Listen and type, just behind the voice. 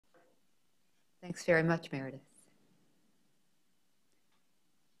Thanks very much, Meredith.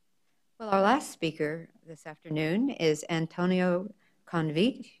 Well, our last speaker this afternoon is Antonio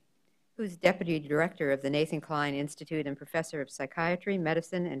Convit, who's Deputy Director of the Nathan Kline Institute and Professor of Psychiatry,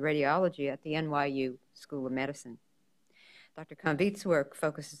 Medicine, and Radiology at the NYU School of Medicine. Dr. Convit's work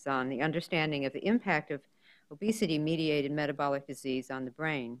focuses on the understanding of the impact of obesity-mediated metabolic disease on the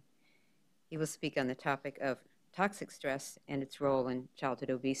brain. He will speak on the topic of toxic stress and its role in childhood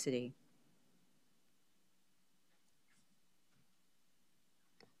obesity.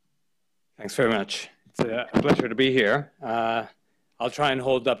 Thanks very much. It's a pleasure to be here. I'll try and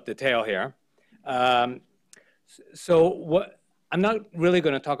hold up the tail here. I'm not really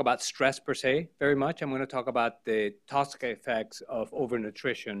going to talk about stress per se very much. I'm going to talk about the toxic effects of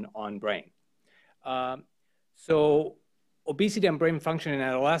overnutrition on brain. So obesity and brain function in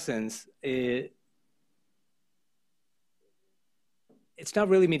adolescence, it's not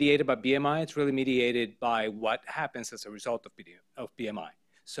really mediated by BMI. It's really mediated by what happens as a result of BMI.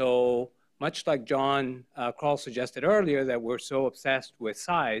 So much like John Kroll suggested earlier, that we're so obsessed with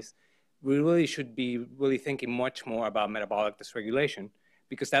size, we really should be thinking much more about metabolic dysregulation,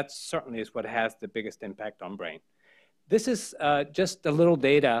 because that certainly is what has the biggest impact on brain. This is just a little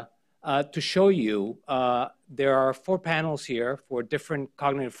data to show you. There are 4 panels here for different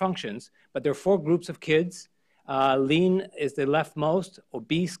cognitive functions, but there are 4 groups of kids. Lean is the leftmost,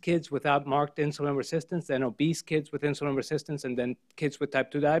 obese kids without marked insulin resistance, then obese kids with insulin resistance, and then kids with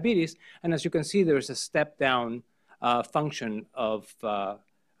type 2 diabetes. And as you can see, there's a step down function of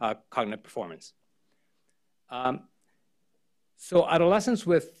cognitive performance. So adolescents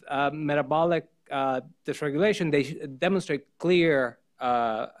with metabolic dysregulation, they demonstrate clear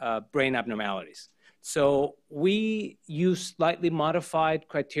brain abnormalities. So we use slightly modified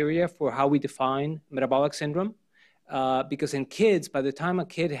criteria for how we define metabolic syndrome, because in kids, by the time a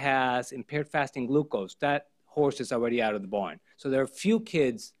kid has impaired fasting glucose, that horse is already out of the barn. So there are few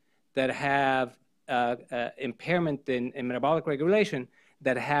kids that have impairment in metabolic regulation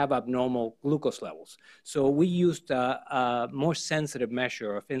that have abnormal glucose levels. So we used a more sensitive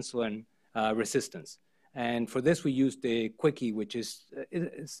measure of insulin resistance. And for this, we used the Quickie, which is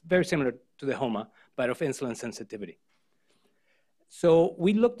very similar to the HOMA, but of insulin sensitivity. So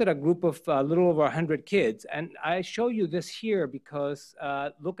we looked at a group of a little over 100 kids. And I show you this here because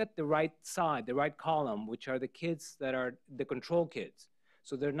look at the right side, the right column, which are the kids that are the control kids.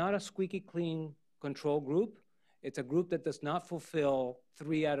 So they're not a squeaky clean control group. It's a group that does not fulfill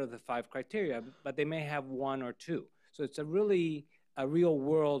 3 out of the 5 criteria, but they may have 1 or 2. So it's a real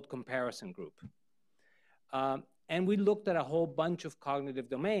world comparison group. And we looked at a whole bunch of cognitive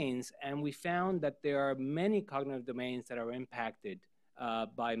domains, and we found that there are many cognitive domains that are impacted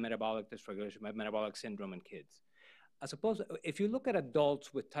by metabolic dysregulation, by metabolic syndrome in kids. I suppose if you look at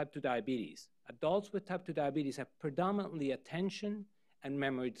adults with type 2 diabetes, adults with type 2 diabetes have predominantly attention and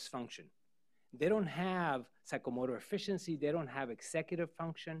memory dysfunction. They don't have psychomotor efficiency, they don't have executive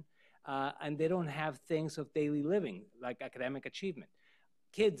function, and they don't have things of daily living like academic achievement.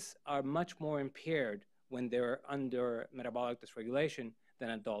 Kids are much more impaired when they're under metabolic dysregulation than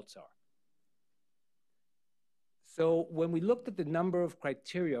adults are. So when we looked at the number of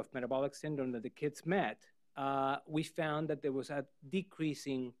criteria of metabolic syndrome that the kids met, we found that there was a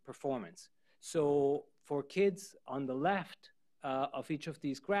decreasing performance. So for kids on the left of each of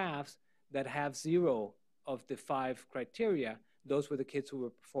these graphs that have 0 of the 5 criteria, those were the kids who were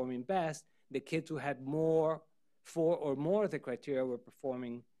performing best. The kids who had 4 or more of the criteria were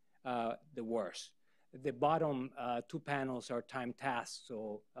performing the worst. The bottom 2 panels are time tasks,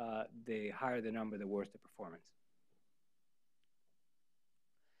 so the higher the number, the worse the performance.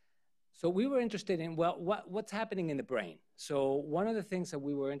 So we were interested in, well, what's happening in the brain? So one of the things that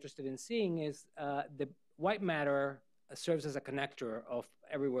we were interested in seeing is the white matter serves as a connector of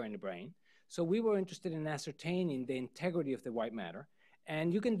everywhere in the brain. So we were interested in ascertaining the integrity of the white matter.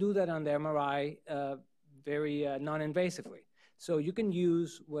 And you can do that on the MRI very non-invasively. So you can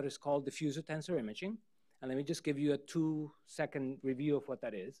use what is called diffuser tensor imaging. And let me just give you a 2-second review of what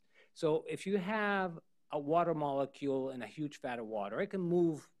that is. So if you have a water molecule in a huge vat of water, it can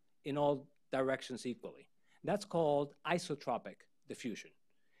move in all directions equally. That's called isotropic diffusion.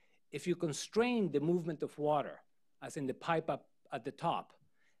 If you constrain the movement of water, as in the pipe up at the top,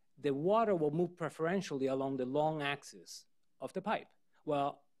 the water will move preferentially along the long axis of the pipe.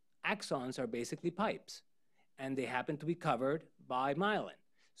 Well, axons are basically pipes, and they happen to be covered by myelin.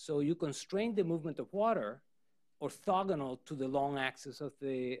 So you constrain the movement of water orthogonal to the long axis of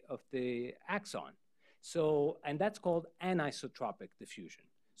the axon. So, and that's called anisotropic diffusion.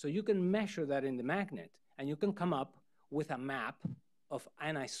 So you can measure that in the magnet, and you can come up with a map of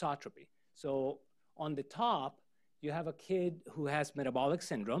anisotropy. So on the top, you have a kid who has metabolic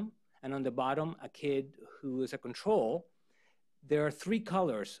syndrome, and on the bottom, a kid who is a control. There are three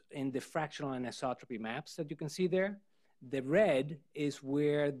colors in the fractional anisotropy maps that you can see there. The red is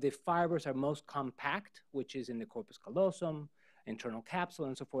where the fibers are most compact, which is in the corpus callosum, internal capsule,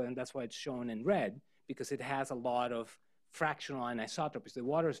 and so forth, and that's why it's shown in red, because it has a lot of fractional anisotropies. The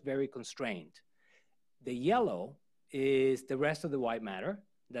water is very constrained. The yellow is the rest of the white matter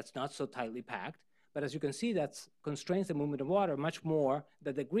that's not so tightly packed, but as you can see, that constrains the movement of water much more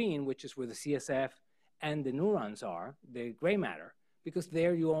than the green, which is where the CSF and the neurons are, the gray matter, because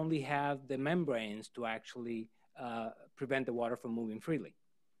there you only have the membranes to actually prevent the water from moving freely.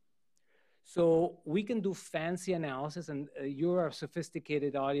 So we can do fancy analysis, and you're a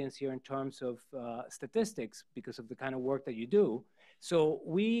sophisticated audience here in terms of statistics because of the kind of work that you do. So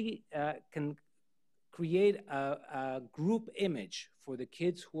we can create a group image for the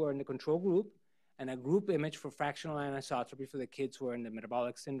kids who are in the control group and a group image for fractional anisotropy for the kids who are in the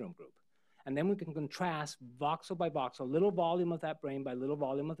metabolic syndrome group. And then we can contrast voxel by voxel, little volume of that brain by little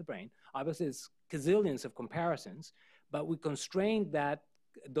volume of the brain. Obviously, it's gazillions of comparisons, but we constrain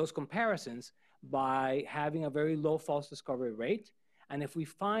those comparisons by having a very low false discovery rate. And if we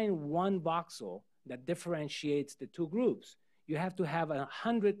find one voxel that differentiates the two groups, you have to have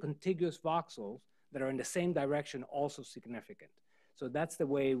 100 contiguous voxels that are in the same direction also significant. So that's the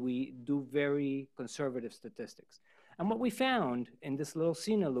way we do very conservative statistics. And what we found in this little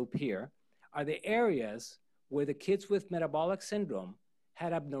CINA loop here are the areas where the kids with metabolic syndrome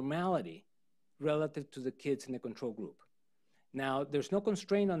had abnormality relative to the kids in the control group. Now, there's no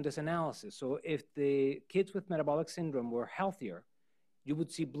constraint on this analysis. So if the kids with metabolic syndrome were healthier, you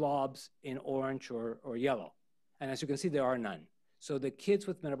would see blobs in orange or yellow. And as you can see, there are none. So the kids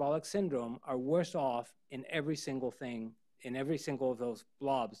with metabolic syndrome are worse off in every single thing, in every single of those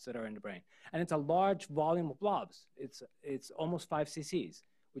blobs that are in the brain. And it's a large volume of blobs. It's almost 5 cc's,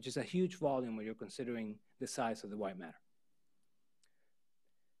 which is a huge volume when you're considering the size of the white matter.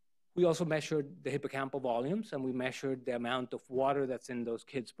 We also measured the hippocampal volumes, and we measured the amount of water that's in those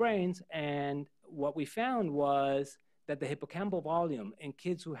kids' brains. And what we found was that the hippocampal volume in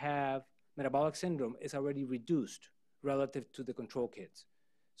kids who have metabolic syndrome is already reduced relative to the control kids.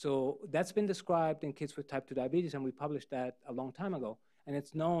 So that's been described in kids with type 2 diabetes, and we published that a long time ago. And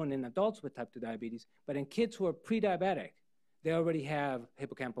it's known in adults with type 2 diabetes. But in kids who are pre-diabetic, they already have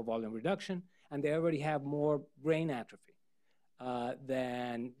hippocampal volume reduction, and they already have more brain atrophy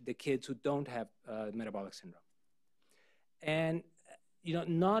than the kids who don't have metabolic syndrome. And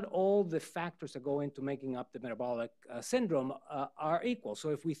not all the factors that go into making up the metabolic syndrome are equal. So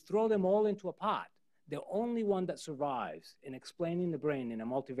if we throw them all into a pot, the only one that survives in explaining the brain in a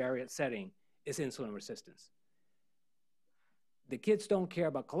multivariate setting is insulin resistance. The kids don't care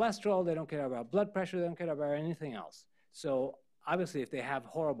about cholesterol, they don't care about blood pressure, they don't care about anything else. So obviously, if they have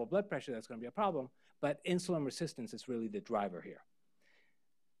horrible blood pressure, that's going to be a problem, but insulin resistance is really the driver here.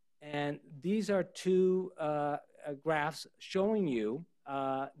 And these are two graphs showing you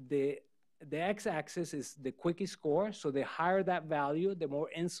the x-axis is the quickie score. So the higher that value, the more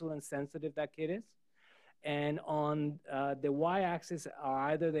insulin sensitive that kid is. And on the y-axis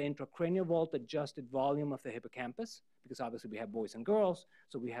are either the intracranial volt adjusted volume of the hippocampus, because obviously we have boys and girls,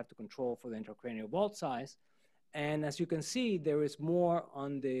 so we have to control for the intracranial volt size. And as you can see, there is more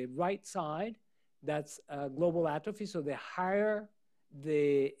on the right side. That's global atrophy. So the higher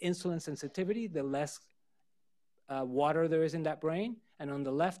the insulin sensitivity, the less water there is in that brain. And on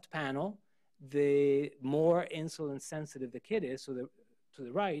the left panel, the more insulin sensitive the kid is, so to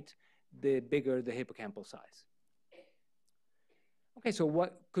the right, the bigger the hippocampal size. Okay, so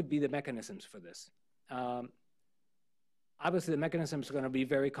what could be the mechanisms for this? Obviously, the mechanisms are going to be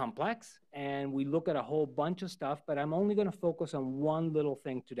very complex, and we look at a whole bunch of stuff, but I'm only going to focus on one little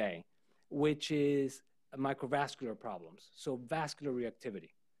thing today, which is microvascular problems, so vascular reactivity.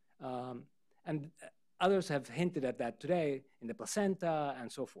 And others have hinted at that today in the placenta and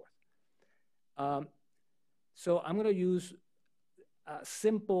so forth. So I'm going to use a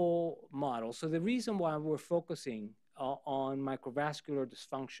simple model. So the reason why we're focusing on microvascular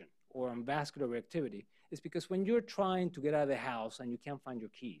dysfunction or on vascular reactivity is because when you're trying to get out of the house and you can't find your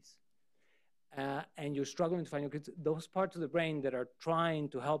keys, and you're struggling to find your keys, those parts of the brain that are trying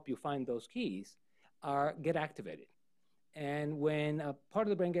to help you find those keys get activated. And when a part of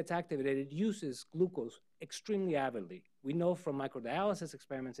the brain gets activated, it uses glucose extremely avidly. We know from microdialysis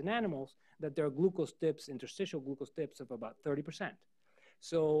experiments in animals that there are glucose dips, interstitial glucose dips of about 30%.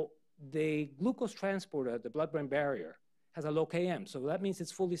 So the glucose transporter at the blood-brain barrier has a low Km. So that means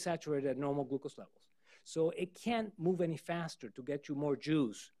it's fully saturated at normal glucose levels. So it can't move any faster to get you more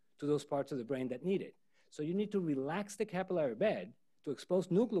juice to those parts of the brain that need it. So you need to relax the capillary bed to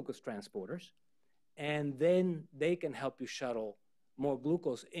expose new glucose transporters, and then they can help you shuttle more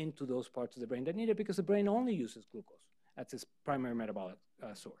glucose into those parts of the brain that need it, because the brain only uses glucose. That's its primary metabolic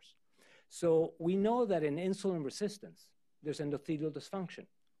source. So we know that in insulin resistance, there's endothelial dysfunction,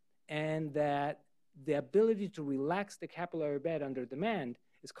 and that the ability to relax the capillary bed under demand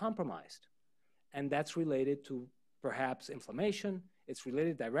is compromised. And that's related to perhaps inflammation. It's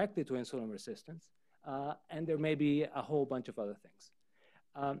related directly to insulin resistance. And there may be a whole bunch of other things.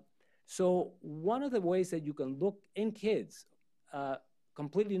 So one of the ways that you can look in kids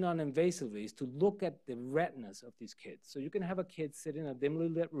completely non-invasively is to look at the retinas of these kids. So you can have a kid sit in a dimly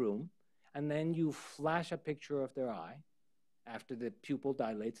lit room, and then you flash a picture of their eye after the pupil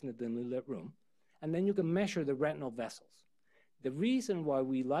dilates in the dimly lit room, and then you can measure the retinal vessels. The reason why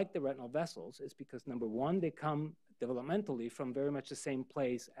we like the retinal vessels is because, number one, they come developmentally from very much the same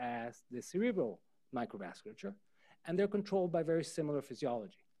place as the cerebral microvasculature, and they're controlled by very similar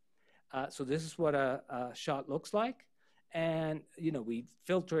physiology. So this is what a shot looks like. And we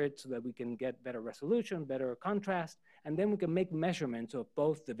filter it so that we can get better resolution, better contrast, and then we can make measurements of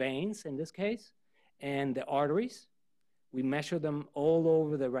both the veins, in this case, and the arteries. We measure them all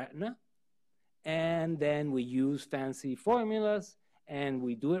over the retina, and then we use fancy formulas, and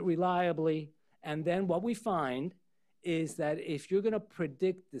we do it reliably. And then what we find is that if you're going to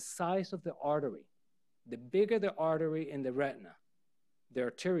predict the size of the artery, the bigger the artery in the retina, the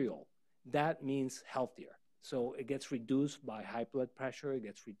arteriole, that means healthier. So it gets reduced by high blood pressure, it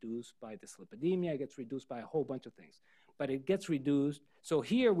gets reduced by dyslipidemia, it gets reduced by a whole bunch of things. But it gets reduced. So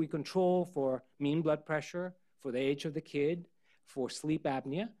here we control for mean blood pressure, for the age of the kid, for sleep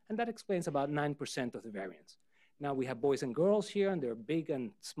apnea, and that explains about 9% of the variance. Now we have boys and girls here, and they're big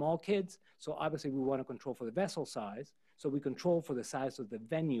and small kids, so obviously we want to control for the vessel size, so we control for the size of the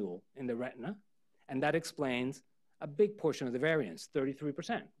venule in the retina, and that explains a big portion of the variance,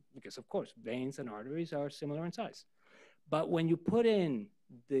 33%, because of course, veins and arteries are similar in size. But when you put in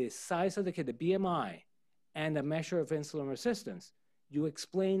the size of the kid, the BMI, and a measure of insulin resistance, you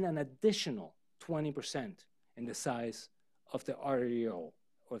explain an additional 20% in the size of the arteriole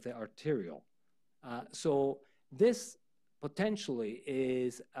or the arteriole. So this potentially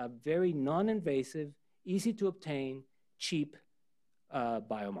is a very non-invasive, easy to obtain, cheap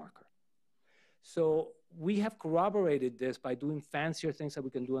biomarker. So we have corroborated this by doing fancier things that we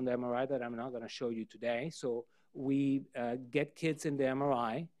can do on the MRI that I'm not going to show you today. So we get kids in the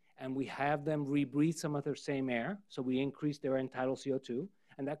MRI, and we have them rebreathe some of their same air. So we increase their end-tidal CO2,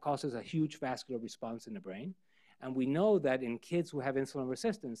 and that causes a huge vascular response in the brain. And we know that in kids who have insulin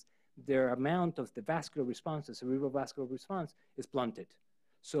resistance, their amount of the vascular response, the cerebral vascular response, is blunted.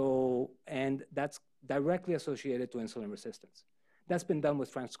 So, and that's directly associated to insulin resistance. That's been done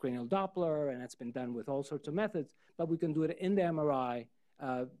with transcranial Doppler, and it's been done with all sorts of methods, but we can do it in the MRI,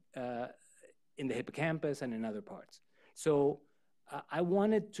 in the hippocampus, and in other parts. So I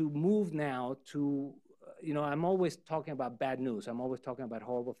wanted to move now to, I'm always talking about bad news. I'm always talking about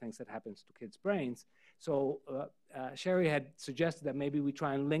horrible things that happens to kids' brains. So Sherry had suggested that maybe we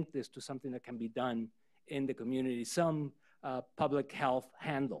try and link this to something that can be done in the community, some public health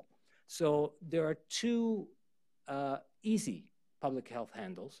handle. So there are two easy public health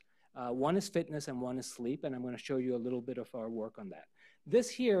handles. One is fitness and one is sleep, and I'm going to show you a little bit of our work on that. This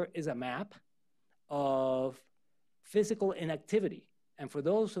here is a map of physical inactivity. And for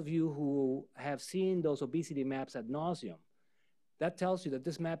those of you who have seen those obesity maps ad nauseum, that tells you that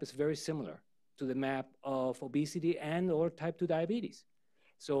this map is very similar to the map of obesity and or type 2 diabetes.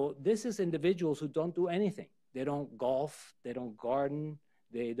 So this is individuals who don't do anything. They don't golf, they don't garden,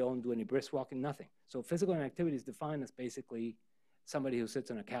 they don't do any brisk walking, nothing. So physical inactivity is defined as basically somebody who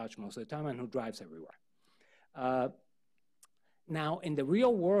sits on a couch most of the time and who drives everywhere. Now, in the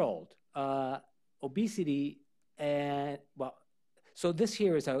real world, obesity, so this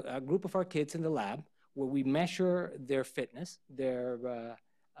here is a group of our kids in the lab where we measure their fitness,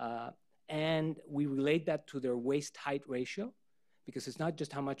 and we relate that to their waist-height ratio, because it's not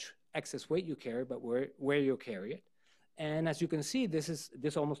just how much excess weight you carry, but where you carry it. And as you can see,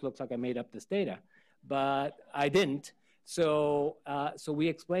 this almost looks like I made up this data, but I didn't. So we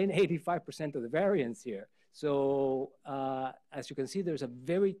explain 85% of the variance here. So as you can see, there's a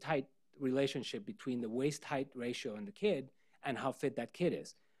very tight relationship between the waist-height ratio in the kid and how fit that kid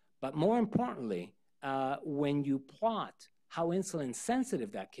is. But more importantly, when you plot how insulin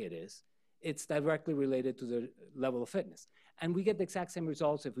sensitive that kid is, it's directly related to the level of fitness. And we get the exact same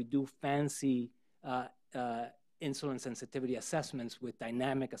results if we do fancy insulin sensitivity assessments with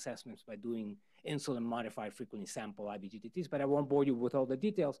dynamic assessments by doing insulin-modified frequently sample IVGTTs, but I won't bore you with all the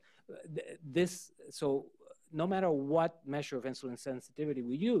details. So no matter what measure of insulin sensitivity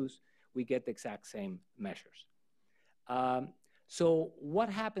we use, we get the exact same measures. So what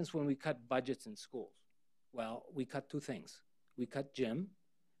happens when we cut budgets in schools? Well, we cut two things. We cut gym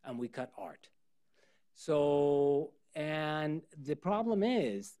and we cut art. So, and the problem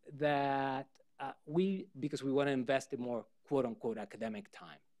is that because we want to invest in more quote unquote academic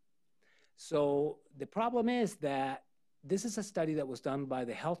time. So the problem is that this is a study that was done by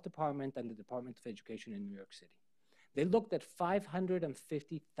the Health Department and the Department of Education in New York City. They looked at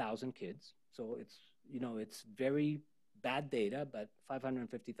 550,000 kids. So it's, it's very bad data, but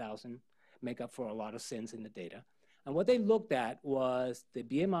 550,000 make up for a lot of sins in the data. And what they looked at was the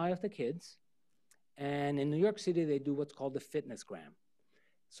BMI of the kids. And in New York City, they do what's called the fitness gram.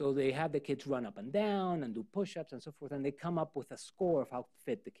 So they have the kids run up and down and do push-ups and so forth, and they come up with a score of how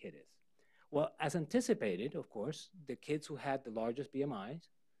fit the kid is. Well, as anticipated, of course, the kids who had the largest BMIs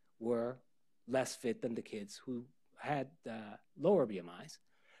were less fit than the kids who had lower BMIs.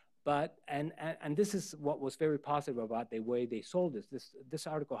 But, and this is what was very positive about the way they sold this. This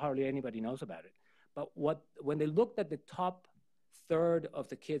article, hardly anybody knows about it. But when they looked at the top third of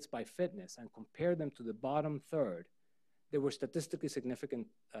the kids by fitness and compared them to the bottom third, there were statistically significant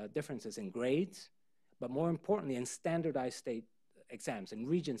differences in grades, but more importantly, in standardized state exams, in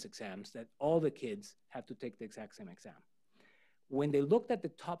Regents exams, that all the kids have to take the exact same exam. When they looked at the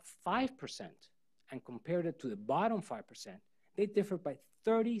top 5% and compared it to the bottom 5%, they differed by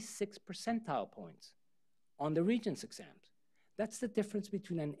 36 percentile points on the Regents exams. That's the difference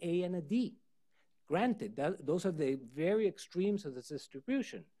between an A and a D. Granted, those are the very extremes of this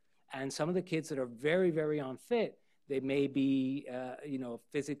distribution. And some of the kids that are very, very unfit, they may be,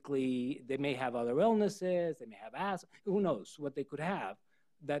 physically, they may have other illnesses, they may have asthma, who knows what they could have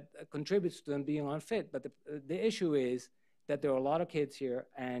that contributes to them being unfit. But the issue is that there are a lot of kids here,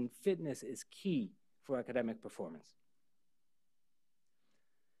 and fitness is key for academic performance.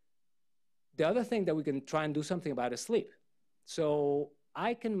 The other thing that we can try and do something about is sleep. So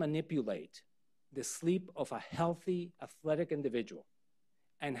I can manipulate the sleep of a healthy, athletic individual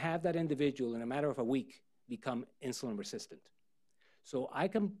and have that individual in a matter of a week become insulin resistant. So I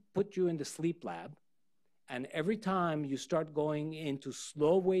can put you in the sleep lab, and every time you start going into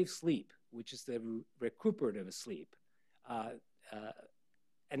slow wave sleep, which is the recuperative sleep,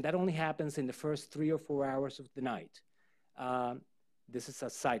 and that only happens in the first 3 or 4 hours of the night. This is a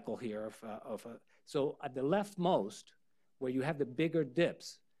cycle here so at the leftmost, where you have the bigger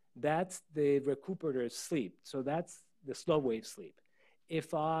dips, that's the recuperative sleep. So that's the slow wave sleep.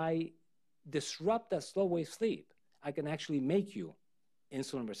 If I disrupt that slow wave sleep, I can actually make you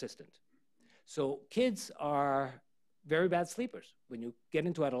insulin resistant. So kids are very bad sleepers. When you get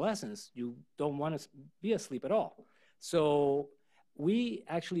into adolescence, you don't want to be asleep at all. So we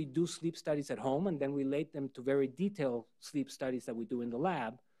actually do sleep studies at home, and then relate them to very detailed sleep studies that we do in the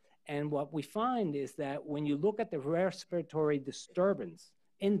lab. And what we find is that when you look at the respiratory disturbance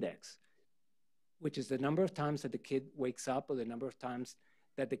index, which is the number of times that the kid wakes up or the number of times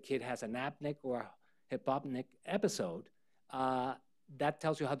that the kid has an apneic or hypopneic episode, that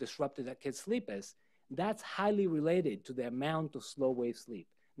tells you how disrupted that kid's sleep is. That's highly related to the amount of slow wave sleep.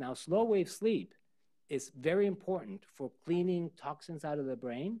 Now, slow wave sleep is very important for cleaning toxins out of the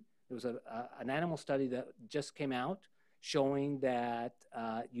brain. There was an animal study that just came out showing that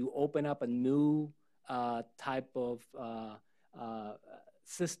you open up a new type of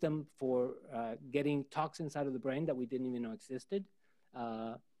system for getting toxins out of the brain that we didn't even know existed.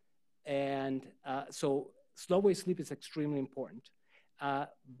 So slow wave sleep is extremely important.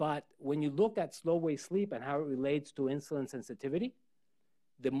 But when you look at slow wave sleep and how it relates to insulin sensitivity,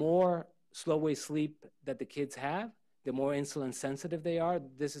 the more slow wave sleep that the kids have, the more insulin sensitive they are.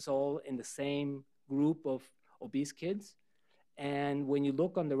 This is all in the same group of obese kids. And when you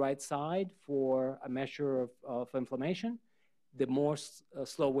look on the right side for a measure of inflammation, the more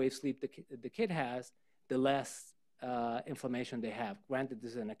slow wave sleep the kid has, the less inflammation they have. Granted,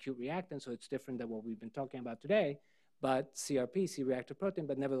 this is an acute reactant, so it's different than what we've been talking about today, but CRP, C-reactive protein,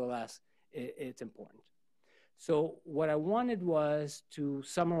 but nevertheless, it's important. So what I wanted was to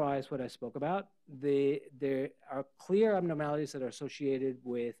summarize what I spoke about. There are clear abnormalities that are associated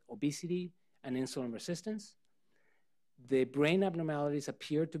with obesity and insulin resistance. The brain abnormalities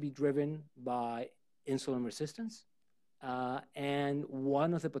appear to be driven by insulin resistance. And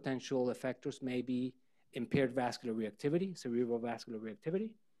one of the potential effectors may be impaired vascular reactivity, cerebral vascular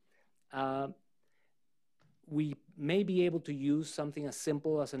reactivity. We may be able to use something as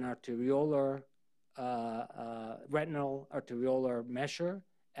simple as an arteriolar, retinal arteriolar measure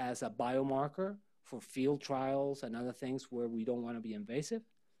as a biomarker for field trials and other things where we don't want to be invasive.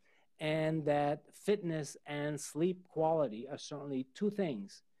 And that fitness and sleep quality are certainly two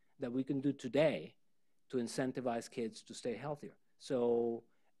things that we can do today to incentivize kids to stay healthier. So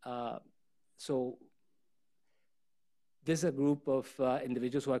this is a group of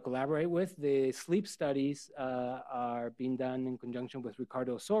individuals who I collaborate with. The sleep studies are being done in conjunction with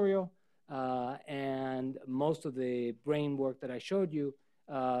Ricardo Osorio, and most of the brain work that I showed you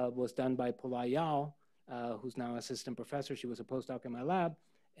was done by Polai Yao, who's now assistant professor. She was a postdoc in my lab,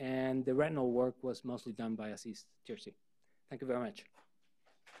 and the retinal work was mostly done by Aziz Tirsi. Thank you very much.